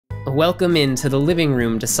Welcome into the Living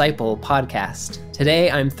Room Disciple podcast. Today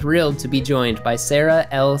I'm thrilled to be joined by Sarah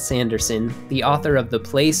L. Sanderson, the author of The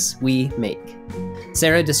Place We Make.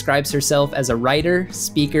 Sarah describes herself as a writer,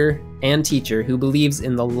 speaker, and teacher who believes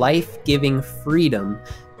in the life-giving freedom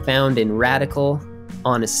found in radical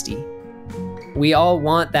honesty. We all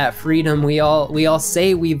want that freedom. We all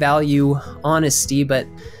say we value honesty, but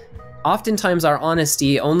oftentimes our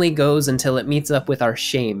honesty only goes until it meets up with our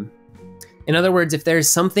shame. In other words, if there's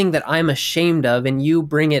something that I'm ashamed of and you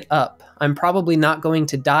bring it up, I'm probably not going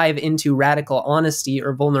to dive into radical honesty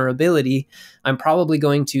or vulnerability. I'm probably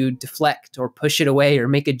going to deflect or push it away or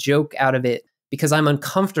make a joke out of it because I'm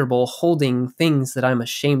uncomfortable holding things that I'm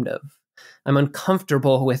ashamed of. I'm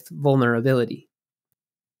uncomfortable with vulnerability.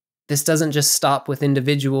 This doesn't just stop with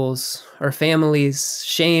individuals or families.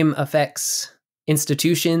 Shame affects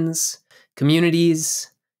institutions, communities,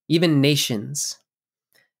 even nations.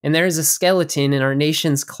 And there is a skeleton in our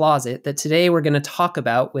nation's closet that today we're going to talk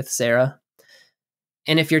about with Sarah.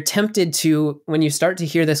 And if you're tempted to, when you start to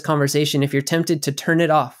hear this conversation, if you're tempted to turn it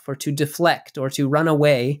off or to deflect or to run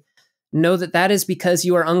away, know that that is because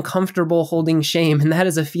you are uncomfortable holding shame, and that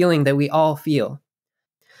is a feeling that we all feel.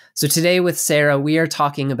 So today with Sarah, we are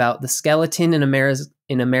talking about the skeleton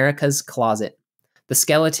in America's closet, the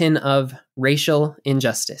skeleton of racial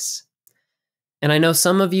injustice. And I know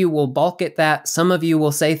some of you will balk at that. Some of you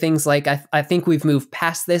will say things like, I think we've moved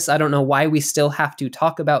past this. I don't know why we still have to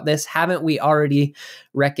talk about this. Haven't we already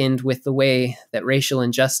reckoned with the way that racial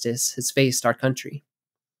injustice has faced our country?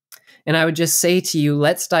 And I would just say to you,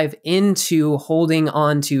 let's dive into holding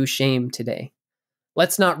on to shame today.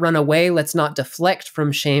 Let's not run away. Let's not deflect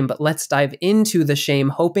from shame, but let's dive into the shame,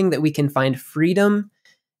 hoping that we can find freedom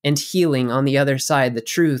and healing on the other side. The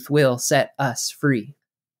truth will set us free.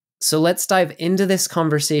 So let's dive into this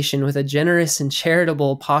conversation with a generous and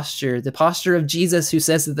charitable posture, the posture of Jesus who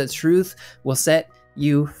says that the truth will set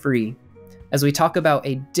you free, as we talk about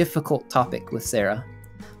a difficult topic with Sarah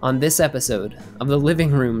on this episode of the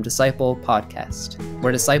Living Room Disciple podcast,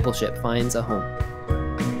 where discipleship finds a home.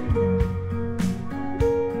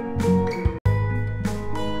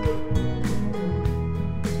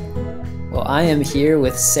 I am here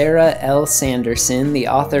with Sarah L. Sanderson, the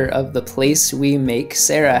author of The Place We Make.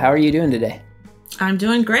 Sarah, how are you doing today? I'm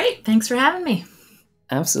doing great. Thanks for having me.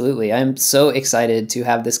 Absolutely. I'm so excited to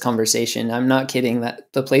have this conversation. I'm not kidding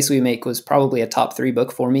that The Place We Make was probably a top 3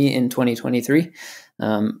 book for me in 2023.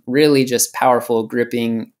 Really just powerful,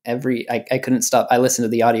 gripping. I couldn't stop. I listened to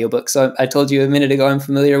the audiobook. So I told you a minute ago, I'm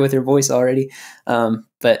familiar with your voice already.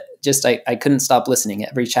 But just I couldn't stop listening.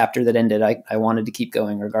 Every chapter that ended, I wanted to keep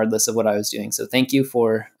going regardless of what I was doing. So thank you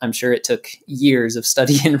I'm sure it took years of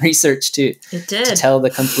study and research to tell the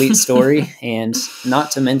complete story, and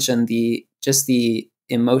not to mention the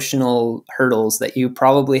emotional hurdles that you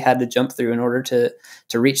probably had to jump through in order to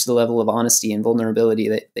reach the level of honesty and vulnerability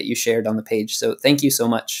that you shared on the page. So thank you so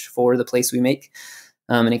much for The Place We Make.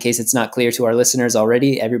 And in case it's not clear to our listeners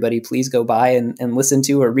already, everybody please go by and listen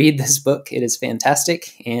to or read this book. It is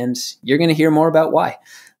fantastic, and you're going to hear more about why.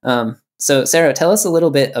 So Sarah, tell us a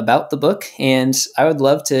little bit about the book, and I would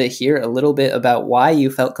love to hear a little bit about why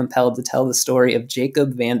you felt compelled to tell the story of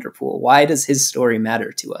Jacob Vanderpool. Why does his story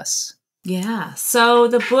matter to us? Yeah, so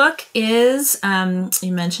the book is,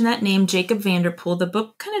 you mentioned that name, Jacob Vanderpool. The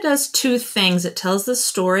book kind of does 2 things. It tells the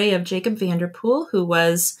story of Jacob Vanderpool, who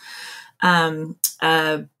was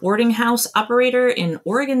a boarding house operator in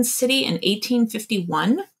Oregon City in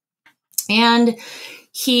 1851. And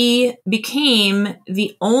he became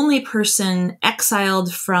the only person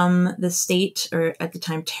exiled from the state, or at the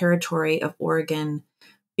time territory, of Oregon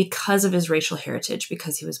because of his racial heritage,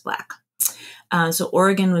 because he was Black. So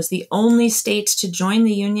Oregon was the only state to join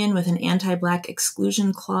the Union with an anti-Black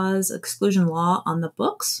exclusion law on the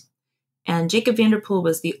books. And Jacob Vanderpool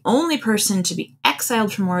was the only person to be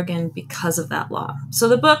exiled from Oregon because of that law. So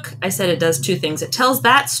the book, I said, it does 2 things. It tells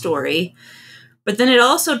that story, but then it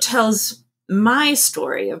also tells my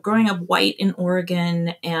story of growing up white in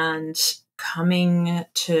Oregon and coming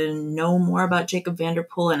to know more about Jacob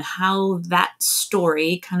Vanderpool and how that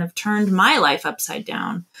story kind of turned my life upside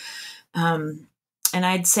down. And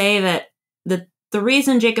I'd say that the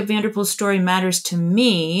reason Jacob Vanderpool's story matters to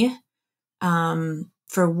me,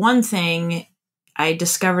 for one thing, I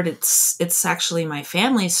discovered it's actually my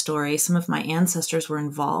family's story. Some of my ancestors were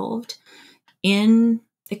involved in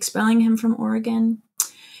expelling him from Oregon.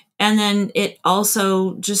 And then it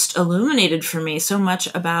also just illuminated for me so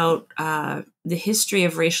much about the history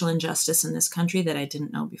of racial injustice in this country that I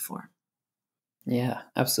didn't know before. Yeah,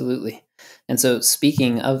 absolutely. And so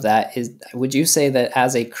speaking of that, would you say that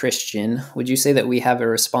as a Christian, would you say that we have a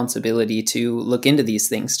responsibility to look into these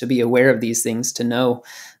things, to be aware of these things, to know,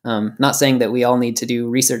 not saying that we all need to do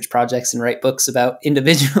research projects and write books about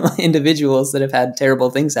individuals that have had terrible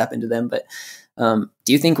things happen to them, but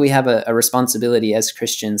do you think we have a responsibility as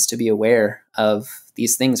Christians to be aware of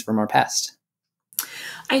these things from our past?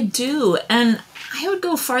 I do. And I would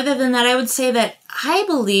go farther than that. I would say that I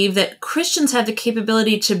believe that Christians have the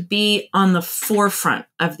capability to be on the forefront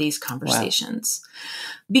of these conversations. Wow.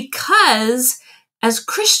 Because as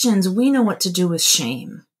Christians, we know what to do with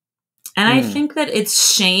shame. And I think that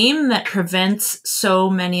it's shame that prevents so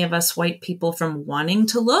many of us white people from wanting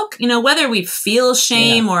to look, whether we feel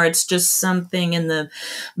shame or it's just something in the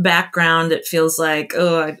background that feels like,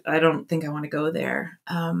 oh, I don't think I want to go there.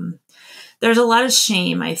 There's a lot of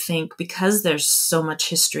shame, I think, because there's so much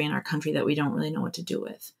history in our country that we don't really know what to do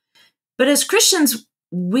with. But as Christians,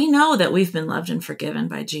 we know that we've been loved and forgiven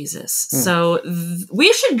by Jesus. So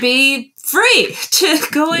we should be free to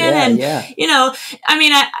go in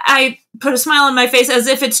I put a smile on my face as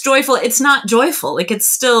if it's joyful. It's not joyful. Like, it's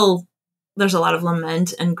still, there's a lot of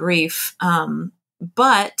lament and grief.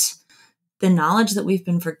 But the knowledge that we've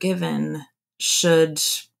been forgiven should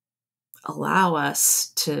allow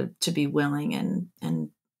us to be willing and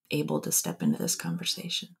able to step into this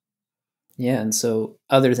conversation. Yeah. And so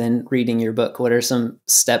other than reading your book, what are some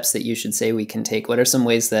steps that you should say we can take? What are some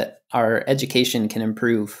ways that our education can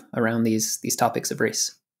improve around these topics of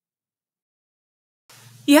race?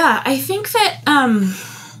 Yeah, I think that,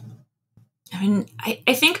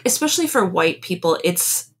 I think especially for white people,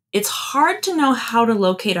 it's hard to know how to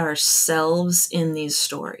locate ourselves in these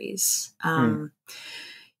stories.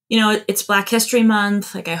 It's Black History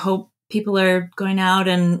Month. Like, I hope people are going out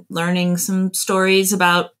and learning some stories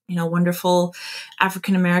about, wonderful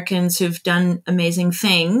African Americans who've done amazing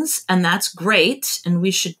things. And that's great. And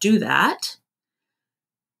we should do that.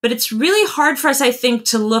 But it's really hard for us, I think,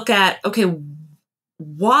 to look at, okay,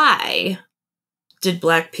 why did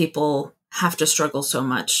Black people have to struggle so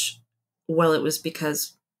much? Well, it was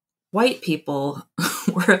because white people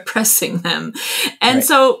were oppressing them. And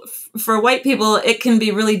so for white people, it can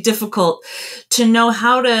be really difficult to know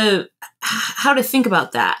how to think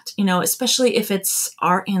about that, especially if it's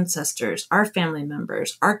our ancestors, our family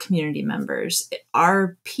members, our community members,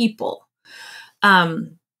 our people.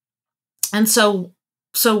 And so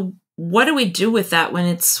what do we do with that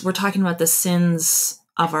when we're talking about the sins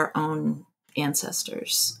of our own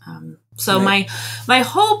ancestors? My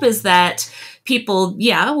hope is that people,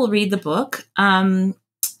 will read the book. And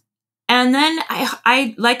then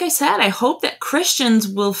I like I said, I hope that Christians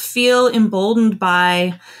will feel emboldened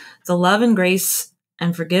by the love and grace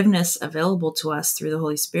and forgiveness available to us through the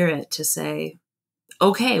Holy Spirit to say,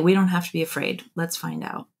 okay, we don't have to be afraid. Let's find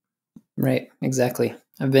out. Right. Exactly.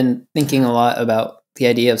 I've been thinking a lot about the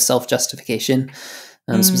idea of self-justification,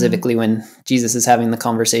 specifically when Jesus is having the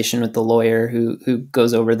conversation with the lawyer who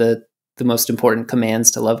goes over the most important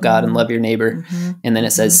commands to love God and love your neighbor. And then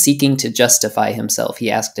it says, seeking to justify himself.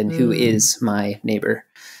 He asked, and who is my neighbor?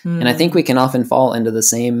 And I think we can often fall into the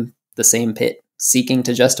same pit, seeking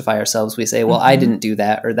to justify ourselves. We say, well, I didn't do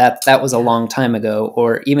that, or that was a long time ago,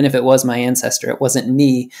 or even if it was my ancestor, it wasn't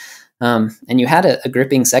me. And you had a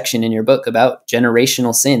gripping section in your book about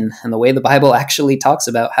generational sin and the way the Bible actually talks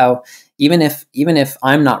about how even if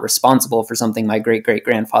I'm not responsible for something my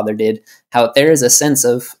great-great-grandfather did, how there is a sense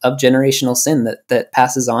of generational sin that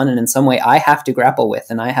passes on, and in some way I have to grapple with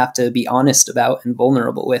and I have to be honest about and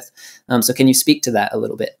vulnerable with. So can you speak to that a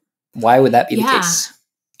little bit? Why would that be the case?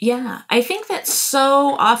 Yeah, I think that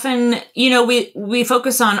so often, we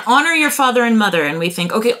focus on honor your father and mother, and we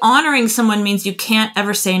think, okay, honoring someone means you can't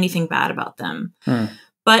ever say anything bad about them.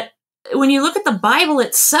 But when you look at the Bible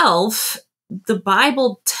itself, the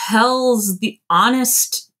Bible tells the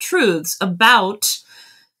honest truths about,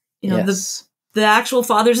 the actual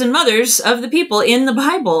fathers and mothers of the people in the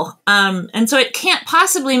Bible. And so it can't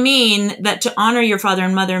possibly mean that to honor your father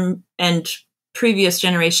and mother and previous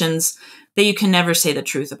generations, that you can never say the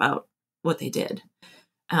truth about what they did.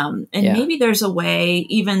 Maybe there's a way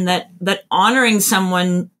even that honoring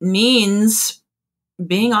someone means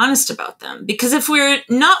being honest about them. Because if we're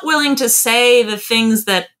not willing to say the things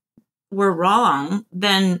that were wrong,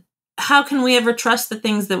 then how can we ever trust the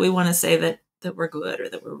things that we want to say that were good or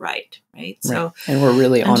that were right? So, and we're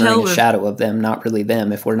really honoring a shadow of them, not really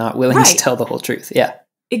them, if we're not willing to tell the whole truth. Yeah,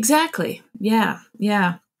 exactly. Yeah.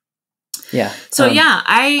 So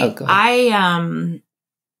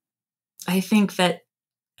I think that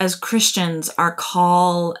as Christians, our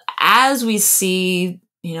call, as we see,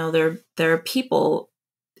 there are people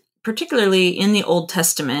particularly in the Old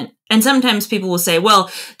Testament. And sometimes people will say,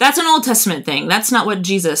 well, that's an Old Testament thing. That's not what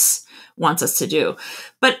Jesus wants us to do.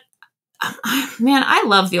 But man, I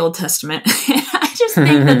love the Old Testament. I just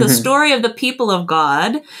think that the story of the people of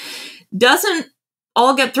God doesn't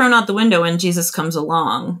all get thrown out the window when Jesus comes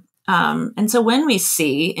along. And so when we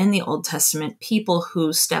see in the Old Testament people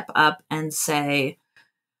who step up and say,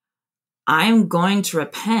 I'm going to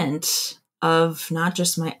repent of not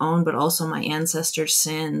just my own, but also my ancestors'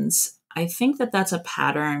 sins, I think that that's a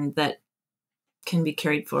pattern that can be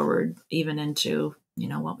carried forward even into,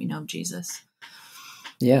 what we know of Jesus.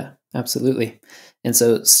 Yeah, absolutely. And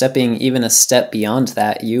so stepping even a step beyond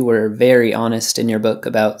that, you were very honest in your book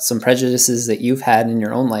about some prejudices that you've had in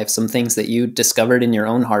your own life, some things that you discovered in your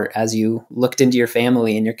own heart as you looked into your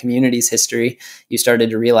family and your community's history. You started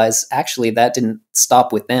to realize, actually, that didn't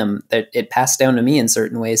stop with them, that it passed down to me in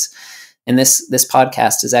certain ways. And this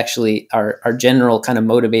podcast is actually our general kind of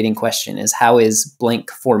motivating question is, how is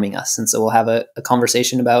blank forming us? And so we'll have a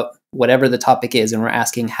conversation about whatever the topic is, and we're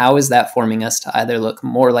asking, how is that forming us to either look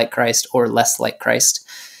more like Christ or less like Christ?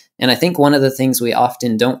 And I think one of the things we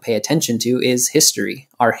often don't pay attention to is history.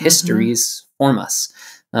 Our histories form us.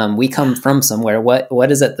 We come from somewhere.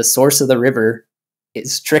 What is at the source of the river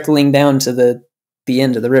is trickling down to the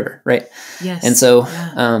end of the river, right? Yes. And so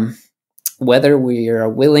whether we are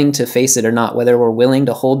willing to face it or not, whether we're willing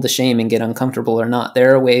to hold the shame and get uncomfortable or not,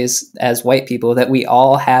 there are ways as white people that we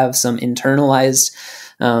all have some internalized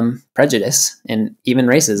prejudice and even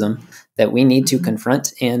racism that we need to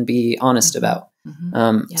confront and be honest about.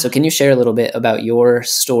 So can you share a little bit about your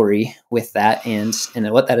story with that and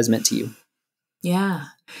what that has meant to you?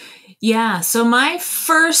 Yeah. So my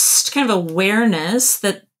first kind of awareness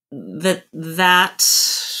that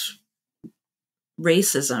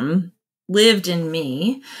racism lived in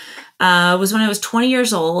me was when I was 20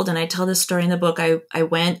 years old. And I tell this story in the book. I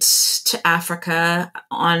went to Africa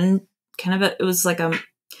on kind of it was like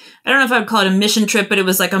I don't know if I would call it a mission trip, but it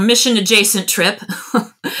was like a mission adjacent trip.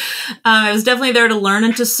 I was definitely there to learn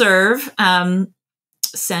and to serve,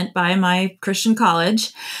 sent by my Christian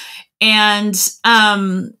college. And so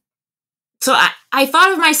I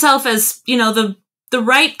thought of myself as, the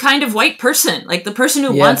right kind of white person, like the person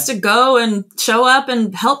who wants to go and show up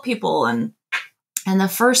and help people. And the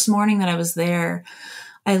first morning that I was there,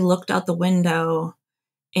 I looked out the window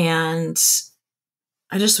and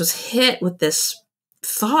I just was hit with this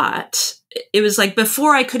thought. It was like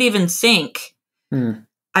before I could even think,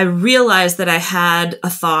 I realized that I had a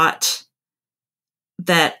thought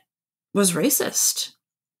that was racist.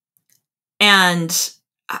 And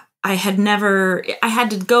I had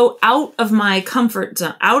to go out of my comfort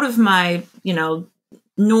zone, out of my,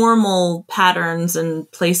 normal patterns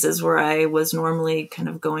and places where I was normally kind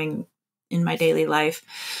of going in my daily life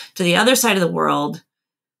to the other side of the world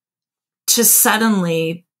to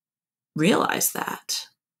suddenly realize that.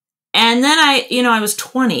 And then I was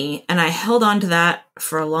 20 and I held on to that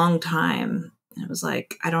for a long time. And it was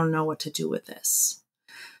like, I don't know what to do with this.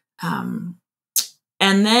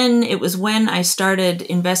 And then it was when I started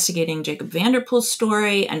investigating Jacob Vanderpool's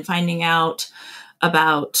story and finding out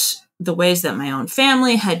about the ways that my own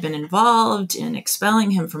family had been involved in expelling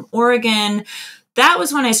him from Oregon. That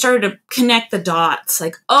was when I started to connect the dots.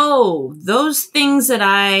 Like, oh, those things that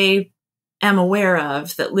I am aware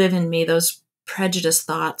of that live in me, those prejudiced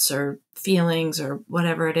thoughts or feelings or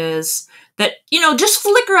whatever it is that, just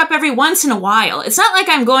flicker up every once in a while. It's not like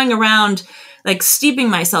I'm going around like steeping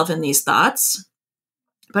myself in these thoughts.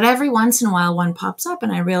 But every once in a while, one pops up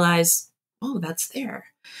and I realize, oh, that's there.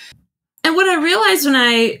 And what I realized when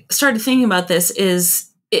I started thinking about this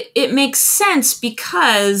is it makes sense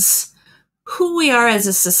because who we are as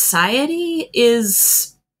a society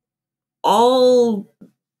is all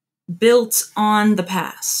built on the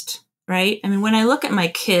past, right? I mean, when I look at my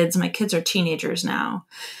kids are teenagers now.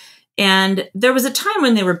 And there was a time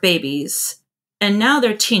when they were babies and now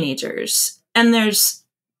they're teenagers. And there's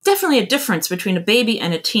definitely a difference between a baby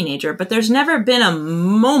and a teenager, but there's never been a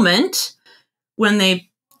moment when they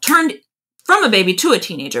turned from a baby to a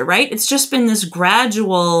teenager, right? It's just been this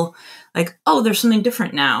gradual, like, oh, there's something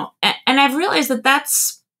different now. And I've realized that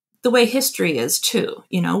that's the way history is too.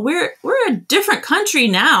 We're a different country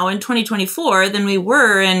now in 2024 than we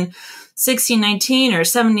were in 1619 or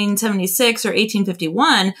 1776 or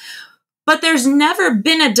 1851. But there's never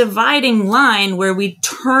been a dividing line where we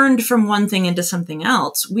turned from one thing into something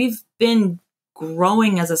else. We've been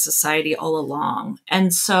growing as a society all along.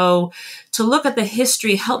 And so to look at the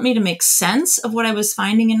history helped me to make sense of what I was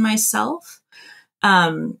finding in myself.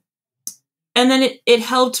 And then it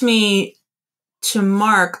helped me to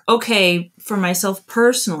mark, okay, for myself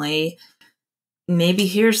personally, maybe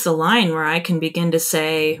here's the line where I can begin to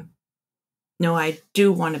say, no, I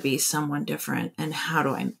do want to be someone different. And how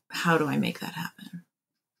do I make that happen?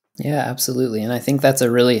 Yeah, absolutely. And I think that's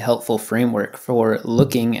a really helpful framework for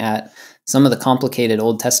looking at some of the complicated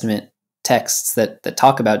Old Testament texts that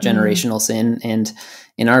talk about generational sin. And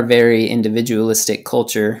in our very individualistic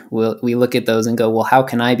culture, we look at those and go, well, how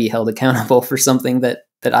can I be held accountable for something that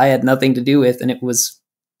I had nothing to do with? And it was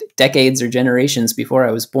decades or generations before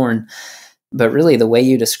I was born. But really, the way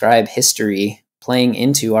you describe history playing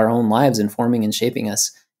into our own lives and forming and shaping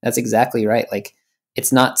us, that's exactly right. Like,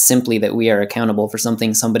 it's not simply that we are accountable for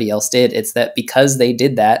something somebody else did. It's that because they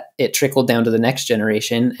did that, it trickled down to the next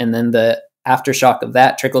generation. And then the aftershock of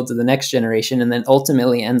that trickled to the next generation. And then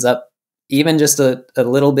ultimately ends up even just a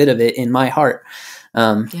little bit of it in my heart.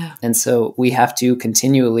 And so we have to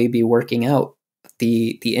continually be working out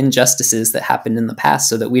the injustices that happened in the past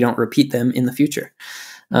so that we don't repeat them in the future.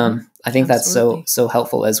 I think Absolutely. that's so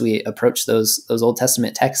helpful as we approach those Old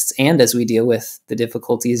Testament texts and as we deal with the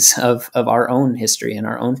difficulties of our own history and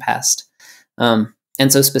our own past.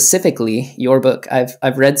 And so specifically, your book,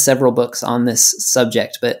 I've read several books on this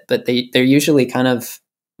subject, but they're usually kind of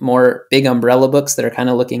more big umbrella books that are kind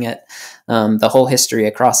of looking at the whole history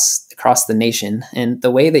across the nation. And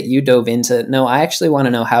the way that you dove into, no, I actually want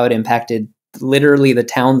to know how it impacted literally the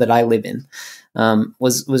town that I live in.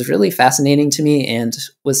 Was really fascinating to me, and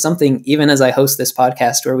was something, even as I host this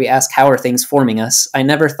podcast where we ask, how are things forming us? I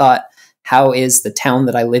never thought, how is the town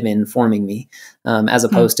that I live in forming me, as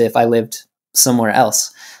opposed to if I lived somewhere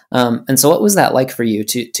else. And so what was that like for you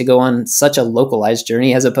to go on such a localized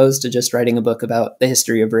journey as opposed to just writing a book about the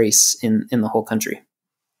history of race in the whole country?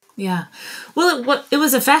 Yeah. Well, it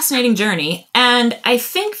was a fascinating journey. And I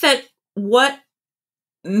think that what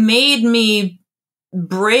made me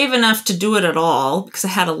brave enough to do it at all, because I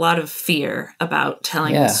had a lot of fear about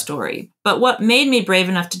telling the story, but what made me brave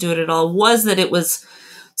enough to do it at all was that it was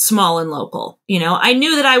small and local. You know, I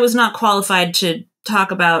knew that I was not qualified to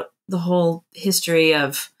talk about the whole history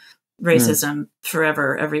of racism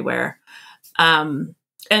forever, everywhere. And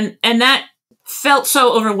that felt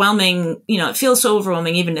so overwhelming. You know, it feels so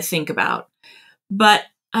overwhelming even to think about. But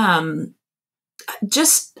I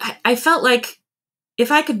felt like if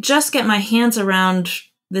I could just get my hands around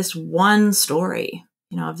this one story,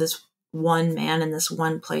 you know, of this one man in this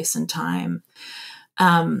one place and time.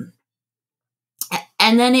 And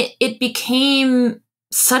then it became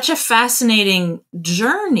such a fascinating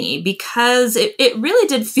journey because it really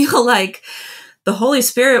did feel like the Holy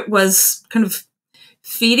Spirit was kind of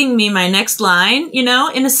feeding me my next line, you know,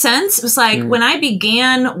 in a sense. It was like when I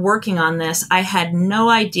began working on this, I had no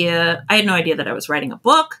idea that I was writing a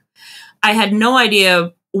book. I had no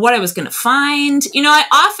idea what I was going to find. You know, I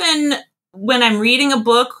often, when I'm reading a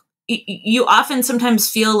book, you often sometimes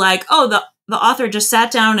feel like, oh, the author just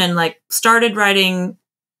sat down and like started writing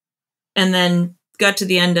and then got to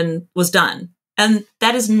the end and was done. And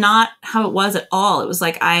that is not how it was at all. It was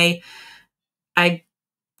like I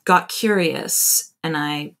got curious and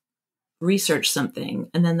I researched something,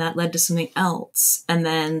 and then that led to something else, and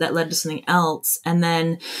then that led to something else, and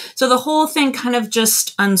then so the whole thing kind of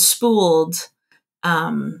just unspooled.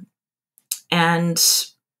 And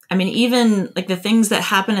I mean, even like the things that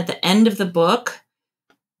happen at the end of the book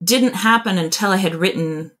didn't happen until I had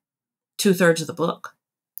written 2/3 of the book.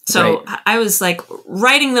 So right. I was like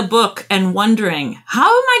writing the book and wondering, how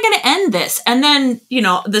am I going to end this? And then, you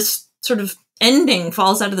know, this sort of ending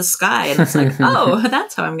falls out of the sky, and it's like, oh,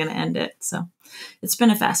 that's how I'm going to end it. So it's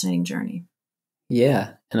been a fascinating journey.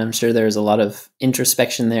 Yeah. And I'm sure there's a lot of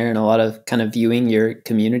introspection there and a lot of kind of viewing your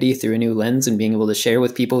community through a new lens and being able to share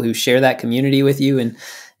with people who share that community with you,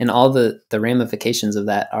 and all the ramifications of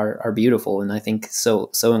that are beautiful. And I think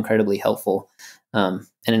so incredibly helpful. And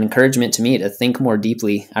an encouragement to me to think more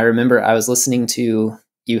deeply. I remember I was listening to,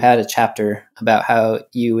 you had a chapter about how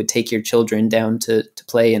you would take your children down to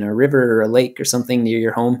play in a river or a lake or something near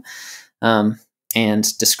your home,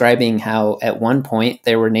 and describing how at one point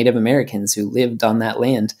there were Native Americans who lived on that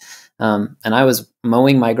land. And I was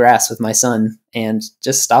mowing my grass with my son and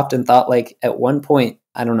just stopped and thought, like, at one point,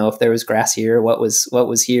 I don't know if there was grass here or what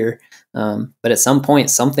was here. But at some point,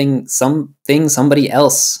 somebody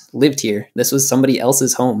else lived here. This was somebody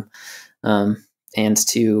else's home. And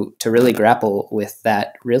to really grapple with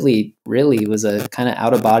that really was a kind of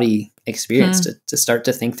out of body experience to start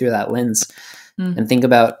to think through that lens and think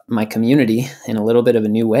about my community in a little bit of a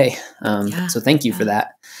new way. So thank you for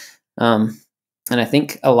that. And I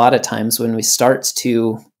think a lot of times when we start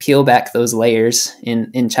to peel back those layers,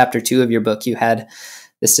 in chapter 2 of your book, you had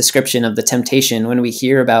this description of the temptation when we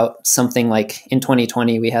hear about something like in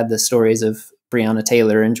 2020, we had the stories of Breonna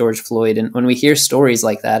Taylor and George Floyd. And when we hear stories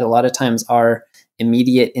like that, a lot of times our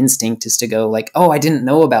immediate instinct is to go like, oh, I didn't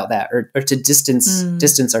know about that, or to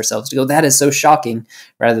distance ourselves, to go, that is so shocking,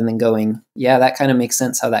 rather than going, yeah, that kind of makes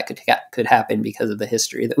sense how that could happen because of the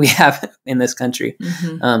history that we have in this country.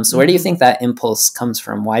 So where do you think that impulse comes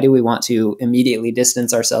from? Why do we want to immediately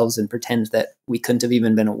distance ourselves and pretend that we couldn't have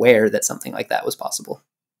even been aware that something like that was possible?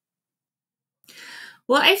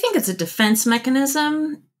 Well, I think it's a defense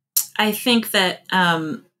mechanism. I think that,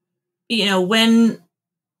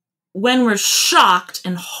 when we're shocked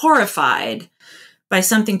and horrified by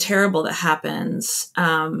something terrible that happens,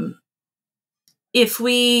 if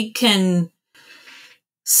we can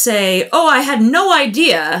say, oh, I had no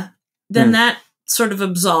idea, then that sort of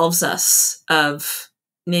absolves us of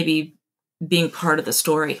maybe being part of the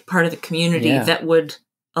story, part of the community that would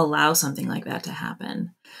allow something like that to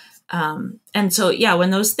happen. And so,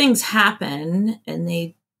 when those things happen and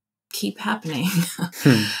they keep happening,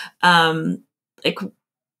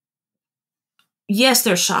 yes,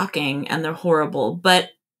 they're shocking and they're horrible, but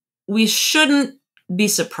we shouldn't be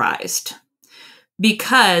surprised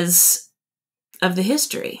because of the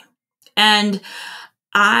history. And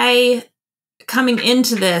coming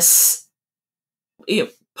into this,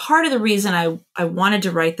 part of the reason I wanted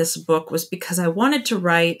to write this book was because I wanted to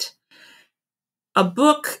write a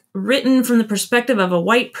book written from the perspective of a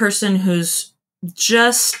white person who's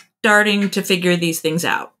just starting to figure these things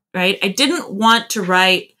out, right? I didn't want to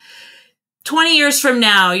write 20 years from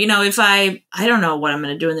now, if I don't know what I'm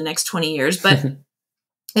going to do in the next 20 years, but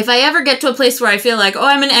if I ever get to a place where I feel like, oh,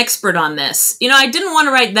 I'm an expert on this, I didn't want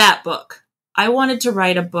to write that book. I wanted to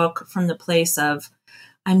write a book from the place of,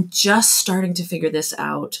 I'm just starting to figure this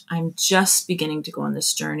out. I'm just beginning to go on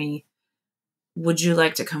this journey. Would you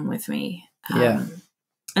like to come with me?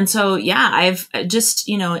 And so, I've just,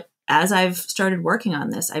 as I've started working on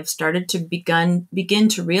this, I've started to begin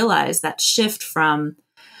to realize that shift from,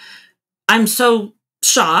 I'm so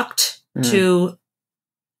shocked to,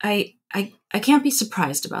 I can't be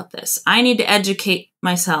surprised about this. I need to educate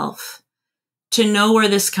myself to know where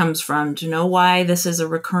this comes from, to know why this is a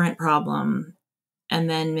recurrent problem, and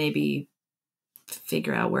then maybe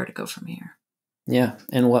figure out where to go from here. Yeah,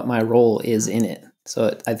 and what my role is in it.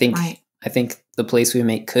 So I think The Place We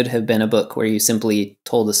Make could have been a book where you simply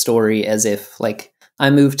told a story as if, like, I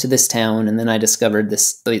moved to this town and then I discovered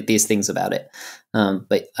these things about it.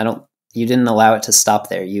 But you didn't allow it to stop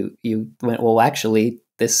there. You went, well, actually,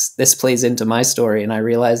 this plays into my story, and I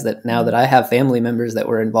realized that now that I have family members that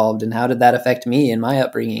were involved, and how did that affect me and my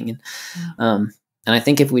upbringing? And I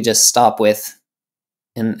think if we just stop with,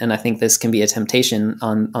 and I think this can be a temptation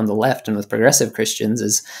on the left and with progressive Christians,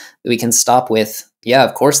 is we can stop with, yeah,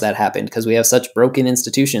 of course that happened because we have such broken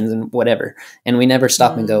institutions and whatever. And we never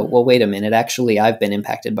stop and go, well, wait a minute, actually, I've been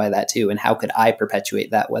impacted by that too. And how could I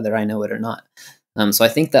perpetuate that, whether I know it or not? So I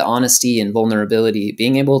think that honesty and vulnerability,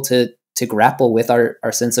 being able to grapple with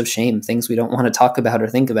our sense of shame, things we don't want to talk about or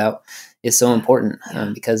think about, is so important,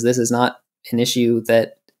 because this is not an issue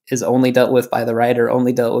that is only dealt with by the right or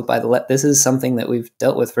only dealt with by the left. This is something that we've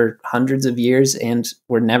dealt with for hundreds of years, and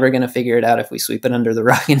we're never going to figure it out if we sweep it under the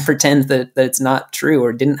rug and pretend that it's not true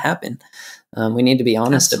or didn't happen. We need to be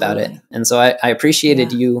honest about it. And so I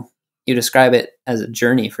appreciated you describe it as a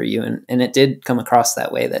journey for you. And it did come across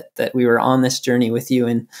that way, that we were on this journey with you.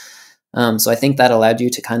 And so I think that allowed you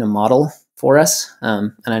to kind of model for us.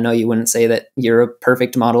 And I know you wouldn't say that you're a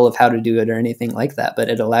perfect model of how to do it or anything like that, but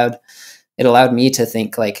it allowed me to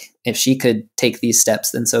think, like, if she could take these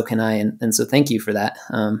steps, then so can I. And so thank you for that.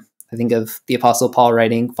 I think of the Apostle Paul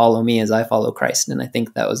writing, "Follow me as I follow Christ." And I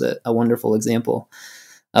think that was a wonderful example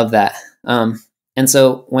of that. And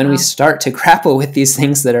so when we start to grapple with these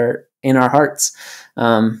things that are in our hearts,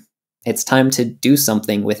 it's time to do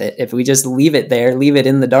something with it. If we just leave it there, leave it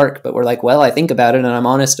in the dark, but we're like, well, I think about it and I'm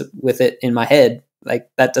honest with it in my head, like,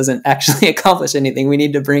 that doesn't actually accomplish anything. We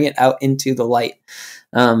need to bring it out into the light.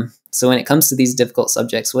 So when it comes to these difficult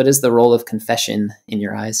subjects, what is the role of confession in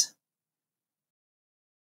your eyes?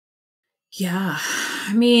 Yeah.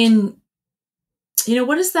 I mean,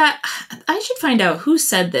 what is that? I should find out who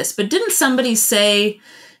said this, but didn't somebody say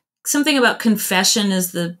something about confession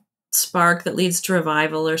is the spark that leads to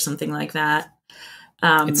revival or something like that?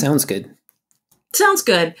 It sounds good. Sounds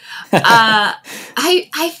good.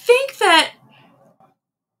 I think that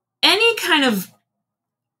any kind of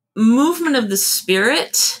movement of the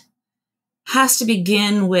Spirit has to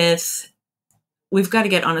begin with, we've got to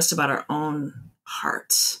get honest about our own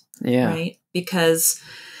hearts. Yeah. Right? Because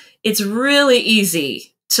it's really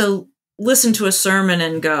easy to listen to a sermon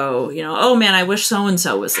and go, oh man, I wish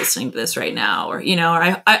so-and-so was listening to this right now. Or,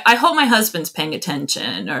 or I hope my husband's paying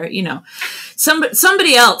attention, or,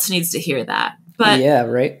 somebody else needs to hear that. But yeah,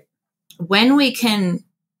 right. When we can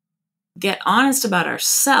get honest about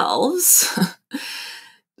ourselves,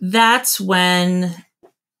 that's when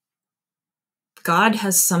God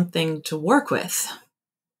has something to work with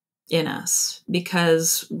in us,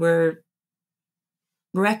 because we're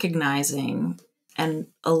recognizing and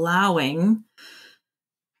allowing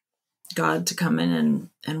God to come in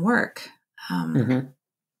and work.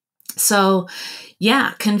 So,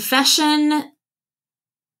 yeah, confession.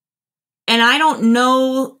 And I don't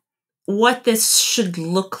know what this should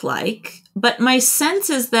look like, but my sense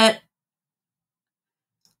is that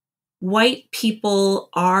white people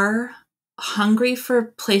are hungry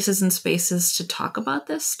for places and spaces to talk about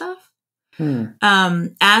this stuff.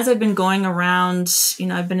 As I've been going around,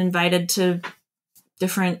 I've been invited to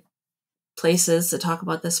different places to talk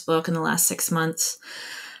about this book in the last 6 months.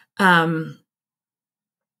 And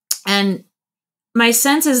my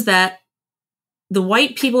sense is that the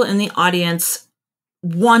white people in the audience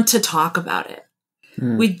want to talk about it.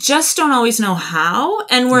 We just don't always know how.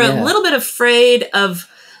 And we're a little bit afraid of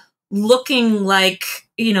looking like,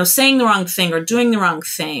 saying the wrong thing or doing the wrong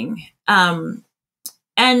thing. And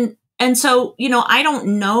so, I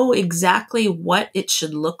don't know exactly what it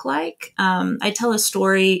should look like. I tell a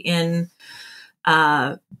story in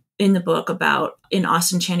the book about, in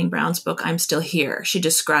Austin Channing Brown's book, I'm Still Here. She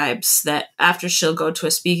describes that after she'll go to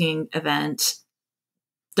a speaking event,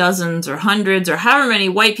 dozens or hundreds or however many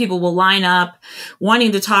white people will line up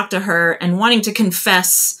wanting to talk to her and wanting to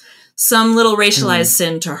confess some little racialized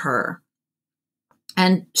sin to her.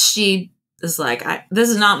 And she is like, this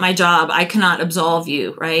is not my job. I cannot absolve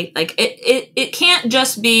you, right? Like it can't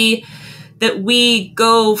just be that we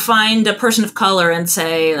go find a person of color and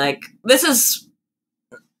say, like, this is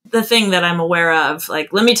the thing that I'm aware of.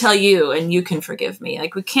 Like, let me tell you, and you can forgive me.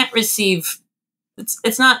 Like, we can't receive,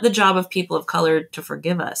 it's not the job of people of color to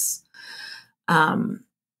forgive us.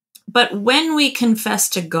 But when we confess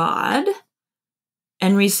to God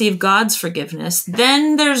and receive God's forgiveness,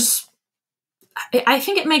 then I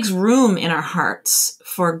think it makes room in our hearts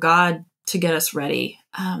for God to get us ready.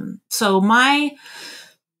 So my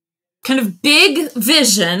kind of big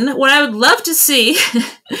vision, what I would love to see,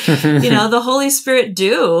 the Holy Spirit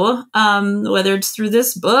do, whether it's through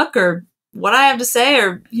this book or what I have to say,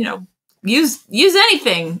 or, use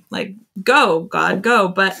anything, like, go, God, go.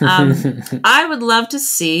 But I would love to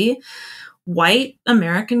see white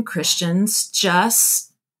American Christians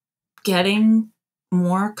just getting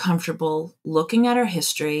more comfortable looking at our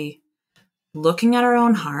history, looking at our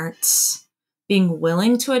own hearts, being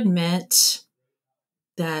willing to admit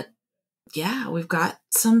that, yeah, we've got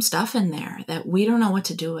some stuff in there that we don't know what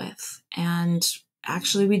to do with. And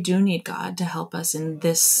actually, we do need God to help us in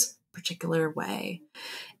this particular way.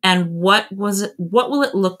 And what will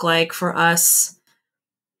it look like for us,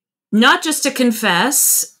 not just to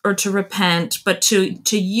confess or to repent, but to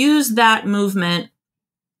use that movement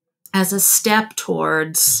as a step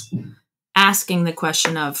towards asking the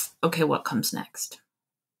question of, okay, what comes next?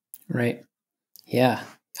 Right. Yeah.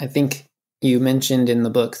 I think you mentioned in the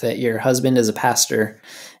book that your husband is a pastor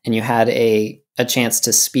and you had a chance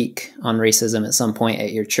to speak on racism at some point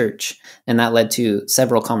at your church. And that led to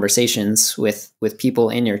several conversations with people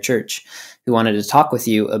in your church who wanted to talk with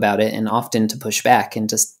you about it, and often to push back and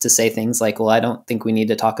to say things like, well, I don't think we need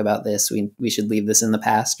to talk about this. We should leave this in the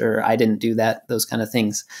past, or I didn't do that, those kind of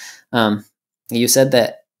things. You said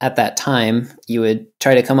that at that time, you would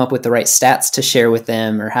try to come up with the right stats to share with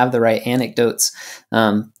them or have the right anecdotes,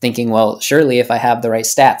 thinking, well, surely if I have the right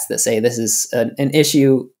stats that say this is an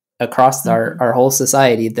issue across our whole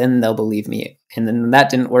society, then they'll believe me. And then that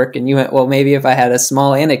didn't work. And you went, well, maybe if I had a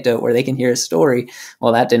small anecdote where they can hear a story,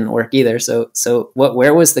 well, that didn't work either. So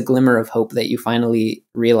where was the glimmer of hope that you finally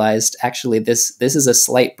realized, actually, this is a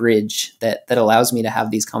slight bridge that allows me to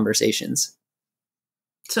have these conversations?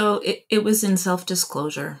 So it was in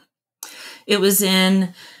self-disclosure. It was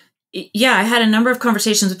in, I had a number of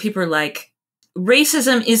conversations with people like,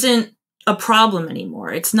 racism isn't a problem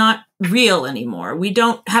anymore. It's not real anymore. We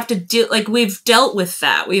don't have to deal, like, we've dealt with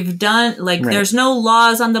that. We've done, like, right. There's no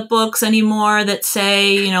laws on the books anymore that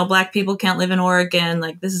say, Black people can't live in Oregon.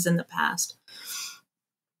 Like, this is in the past.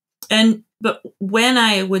 But when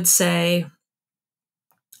I would say,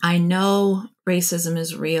 I know racism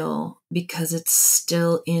is real because it's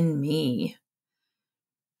still in me,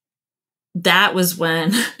 that was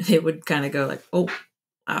when they would kind of go like, oh,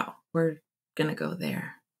 wow, we're going to go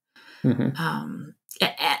there. Mm-hmm.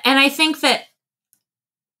 And I think that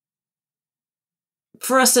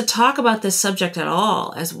for us to talk about this subject at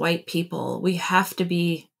all as white people, we have to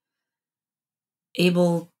be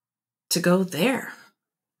able to go there.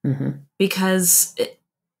 Because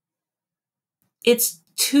it's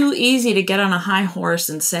too easy to get on a high horse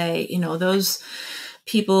and say, you know, those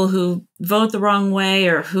people who vote the wrong way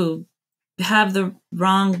or who have the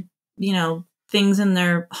wrong, you know, things in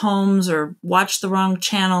their homes or watch the wrong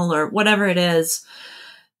channel or whatever it is.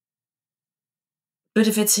 But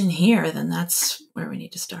if it's in here, then that's where we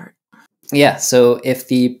need to start. Yeah. So if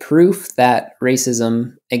the proof that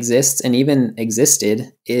racism exists and even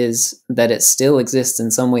existed is that it still exists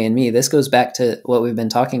in some way in me, this goes back to what we've been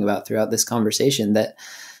talking about throughout this conversation, that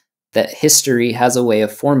history has a way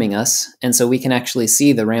of forming us. And so we can actually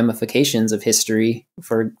see the ramifications of history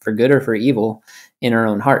for good or for evil in our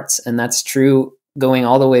own hearts. And that's true going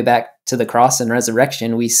all the way back to the cross and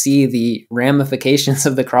resurrection. We see the ramifications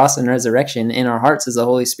of the cross and resurrection in our hearts as the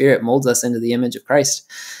Holy Spirit molds us into the image of Christ.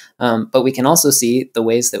 But we can also see the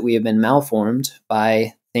ways that we have been malformed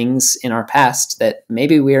by things in our past that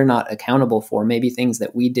maybe we are not accountable for, maybe things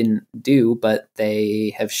that we didn't do, but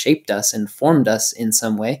they have shaped us and formed us in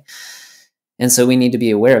some way. And so we need to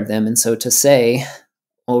be aware of them. And so to say,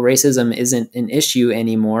 well, racism isn't an issue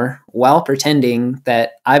anymore, while pretending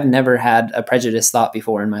that I've never had a prejudiced thought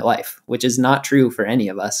before in my life, which is not true for any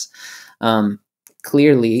of us.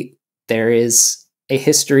 Clearly, there is a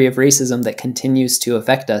history of racism that continues to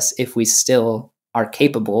affect us if we still are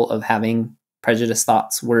capable of having prejudiced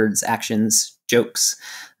thoughts, words, actions, jokes,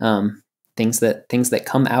 things that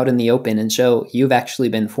come out in the open and show you've actually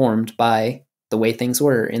been formed by the way things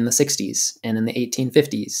were in the 60s and in the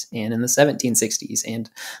 1850s and in the 1760s and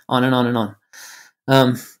on and on and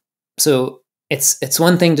on. So it's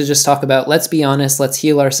one thing to just talk about, let's be honest, let's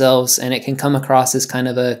heal ourselves, and it can come across as kind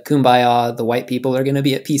of a kumbaya, the white people are going to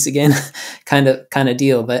be at peace again kind of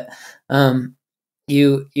deal. But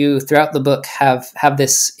you throughout the book have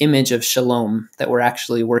this image of shalom that we're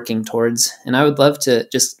actually working towards. And I would love to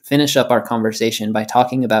just finish up our conversation by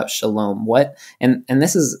talking about shalom. And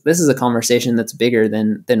this is a conversation that's bigger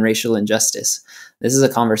than racial injustice. This is a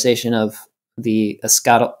conversation of the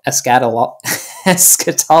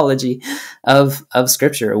eschatology of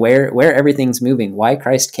Scripture, where everything's moving, why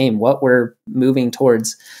Christ came, what we're moving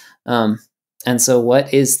towards. And so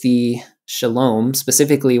what is the shalom,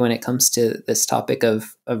 specifically when it comes to this topic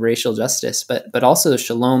of racial justice, but also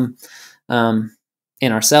shalom in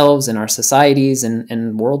ourselves, in our societies,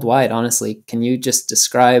 and worldwide, honestly. Can you just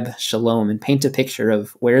describe shalom and paint a picture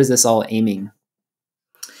of where is this all aiming?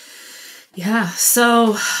 Yeah.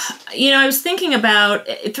 So, I was thinking about,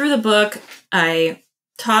 through the book, I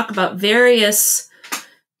talk about various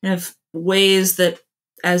kind of ways that,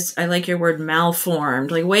 as I like your word,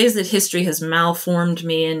 malformed, like ways that history has malformed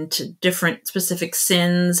me into different specific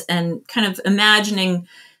sins, and kind of imagining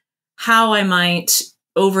how I might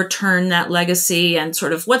overturn that legacy and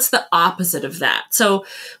sort of what's the opposite of that. So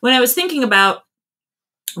when I was thinking about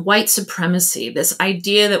white supremacy, this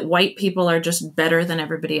idea that white people are just better than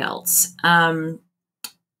everybody else,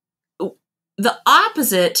 the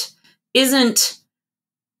opposite isn't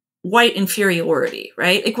white inferiority,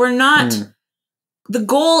 right? Like we're not... The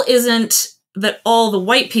goal isn't that all the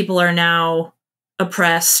white people are now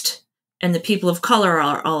oppressed and the people of color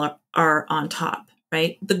are on top,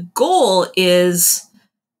 right? The goal is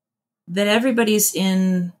that everybody's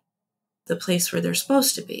in the place where they're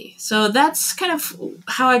supposed to be. So that's kind of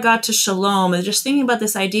how I got to shalom, is just thinking about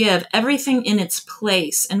this idea of everything in its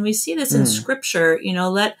place. And we see this in Scripture,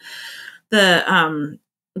 let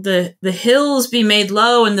the hills be made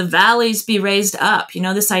low and the valleys be raised up.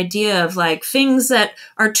 This idea of like things that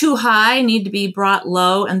are too high need to be brought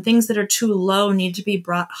low, and things that are too low need to be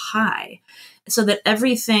brought high, so that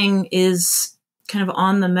everything is kind of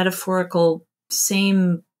on the metaphorical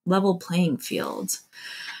same level playing field.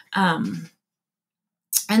 And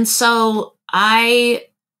so I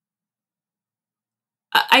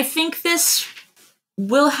think this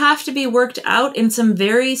will have to be worked out in some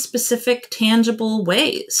very specific, tangible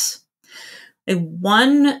ways.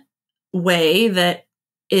 One way that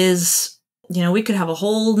is, we could have a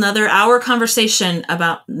whole nother hour conversation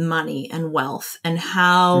about money and wealth, and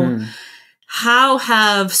how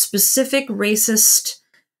have specific racist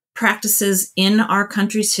practices in our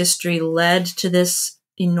country's history led to this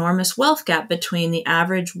enormous wealth gap between the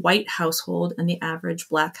average white household and the average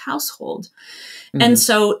Black household. And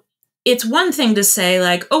so it's one thing to say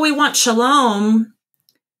like, oh, we want shalom.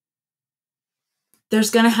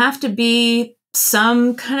 There's going to have to be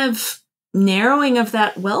some kind of narrowing of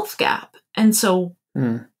that wealth gap. And so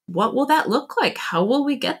what will that look like? How will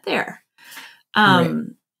we get there? Right.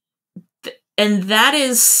 And that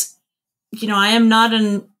is I am not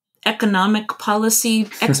an economic policy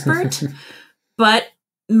expert, but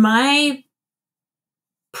my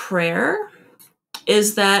prayer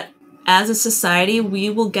is that as a society, we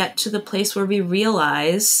will get to the place where we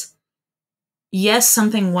realize, yes,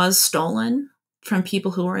 something was stolen from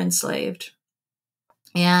people who were enslaved.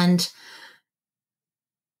 And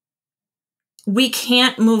we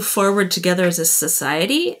can't move forward together as a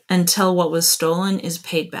society until what was stolen is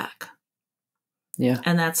paid back. Yeah.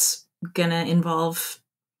 And that's going to involve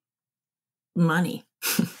money.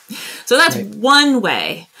 So that's one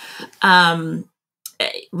way.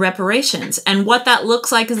 Reparations, and what that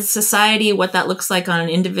looks like as a society, what that looks like on an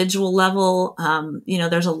individual level.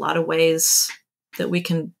 There's a lot of ways that we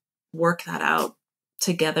can work that out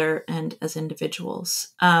together and as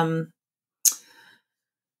individuals.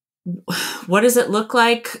 What does it look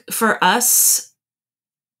like for us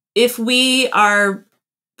if we are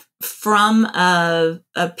from a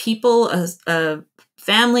people, a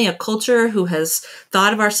family, a culture who has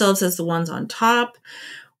thought of ourselves as the ones on top?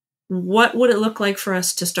 What would it look like for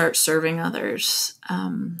us to start serving others?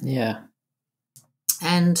 Yeah.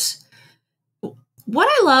 And what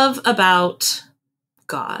I love about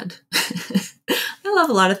God, I love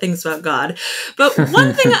a lot of things about God, but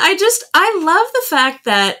one thing I love the fact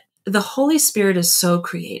that the Holy Spirit is so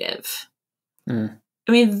creative. I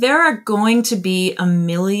mean, there are going to be a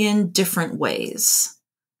million different ways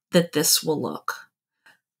that this will look.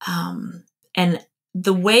 And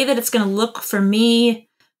the way that it's going to look for me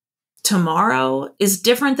tomorrow is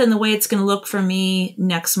different than the way it's going to look for me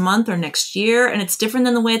next month or next year. And it's different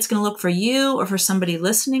than the way it's going to look for you or for somebody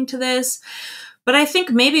listening to this. But I think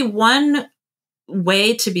maybe one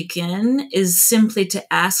way to begin is simply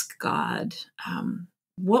to ask God,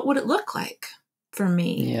 what would it look like for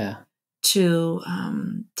me to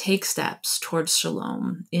take steps towards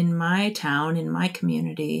shalom in my town, in my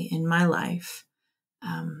community, in my life,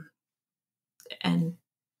 and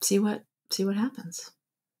see what happens.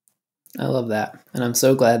 I love that. And I'm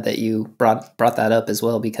so glad that you brought that up as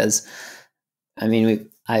well, because I mean,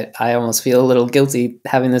 I almost feel a little guilty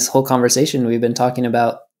having this whole conversation. We've been talking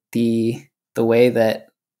about the way that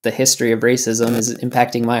the history of racism is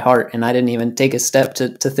impacting my heart. And I didn't even take a step to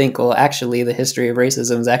think, well, actually the history of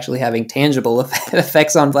racism is actually having tangible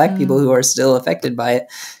effects on Black people who are still affected by it.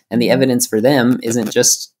 And the evidence for them isn't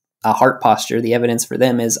just a heart posture. The evidence for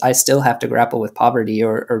them is I still have to grapple with poverty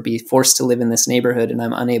or be forced to live in this neighborhood and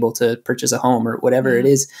I'm unable to purchase a home or whatever it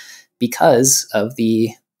is because of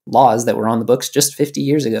the laws that were on the books just 50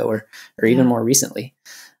 years ago or even more recently.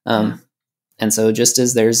 And so just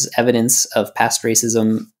as there's evidence of past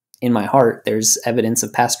racism in my heart, there's evidence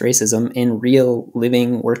of past racism in real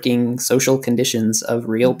living, working social conditions of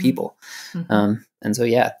real people. And so,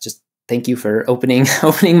 just thank you for opening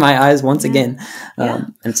my eyes once again,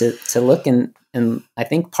 and to look and I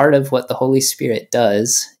think part of what the Holy Spirit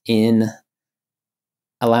does in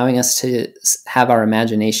allowing us to have our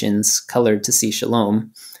imaginations colored to see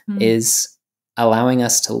shalom is allowing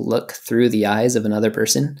us to look through the eyes of another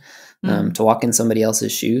person, to walk in somebody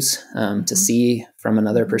else's shoes, to see from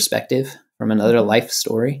another perspective, from another life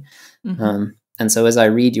story. And so as I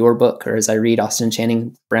read your book, or as I read Austin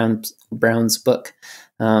Channing Brown's book,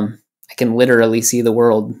 I can literally see the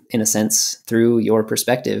world, in a sense, through your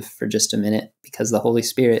perspective for just a minute, because the Holy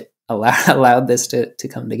Spirit allowed this to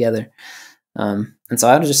come together. And so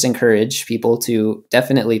I would just encourage people to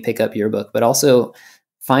definitely pick up your book, but also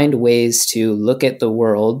find ways to look at the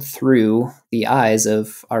world through the eyes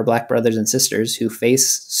of our Black brothers and sisters who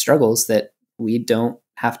face struggles that we don't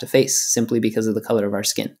have to face simply because of the color of our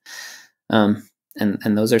skin. And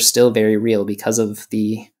those are still very real because of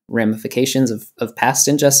the ramifications of past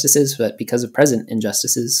injustices, but because of present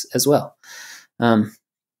injustices as well. And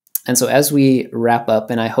so as we wrap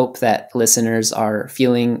up, and I hope that listeners are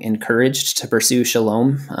feeling encouraged to pursue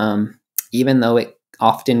shalom, even though it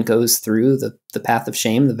often goes through the path of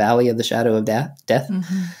shame, the valley of the shadow of death.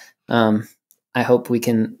 I hope we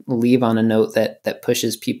can leave on a note that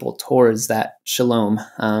pushes people towards that shalom.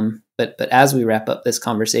 But as we wrap up this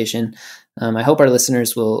conversation, I hope our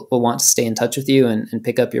listeners will want to stay in touch with you and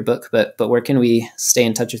pick up your book. But where can we stay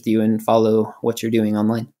in touch with you and follow what you're doing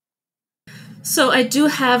online? So I do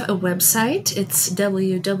have a website. It's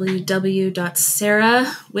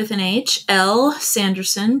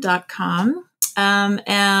www.sarah.sanderson.com.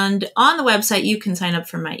 And on the website, you can sign up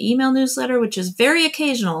for my email newsletter, which is very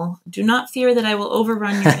occasional. Do not fear that I will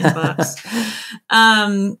overrun your inbox.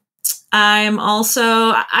 I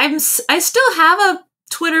still have a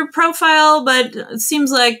Twitter profile, but it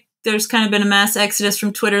seems like there's kind of been a mass exodus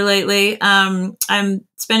from Twitter lately. I'm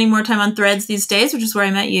spending more time on Threads these days, which is where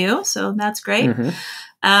I met you. So that's great.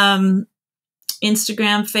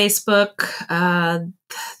 Instagram, Facebook.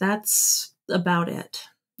 That's about it.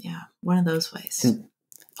 Yeah, one of those ways. And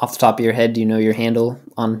off the top of your head, do you know your handle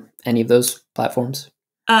on any of those platforms?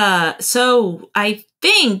 So I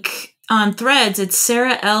think on Threads, it's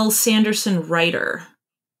Sarah L. Sanderson Writer.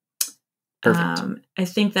 Perfect. I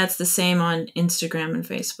think that's the same on Instagram and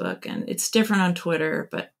Facebook, and it's different on Twitter,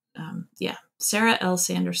 but yeah, Sarah L.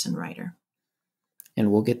 Sanderson Writer.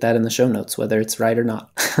 And we'll get that in the show notes, whether it's right or not.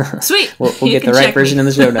 Sweet. We'll get the right version in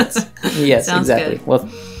the show notes. Yes, Sounds exactly. good. Well,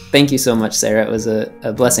 thank you so much, Sarah. It was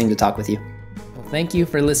a blessing to talk with you. Well, thank you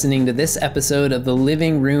for listening to this episode of the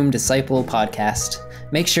Living Room Disciple podcast.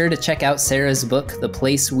 Make sure to check out Sarah's book, The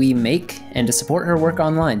Place We Make, and to support her work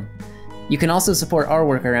online. You can also support our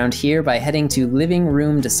work around here by heading to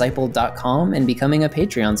livingroomdisciple.com and becoming a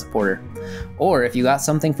Patreon supporter. Or if you got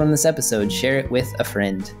something from this episode, share it with a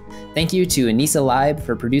friend. Thank you to Anissa Leib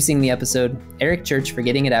for producing the episode, Eric Church for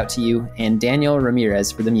getting it out to you, and Daniel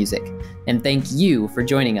Ramirez for the music. And thank you for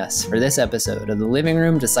joining us for this episode of the Living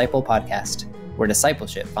Room Disciple podcast, where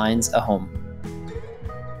discipleship finds a home.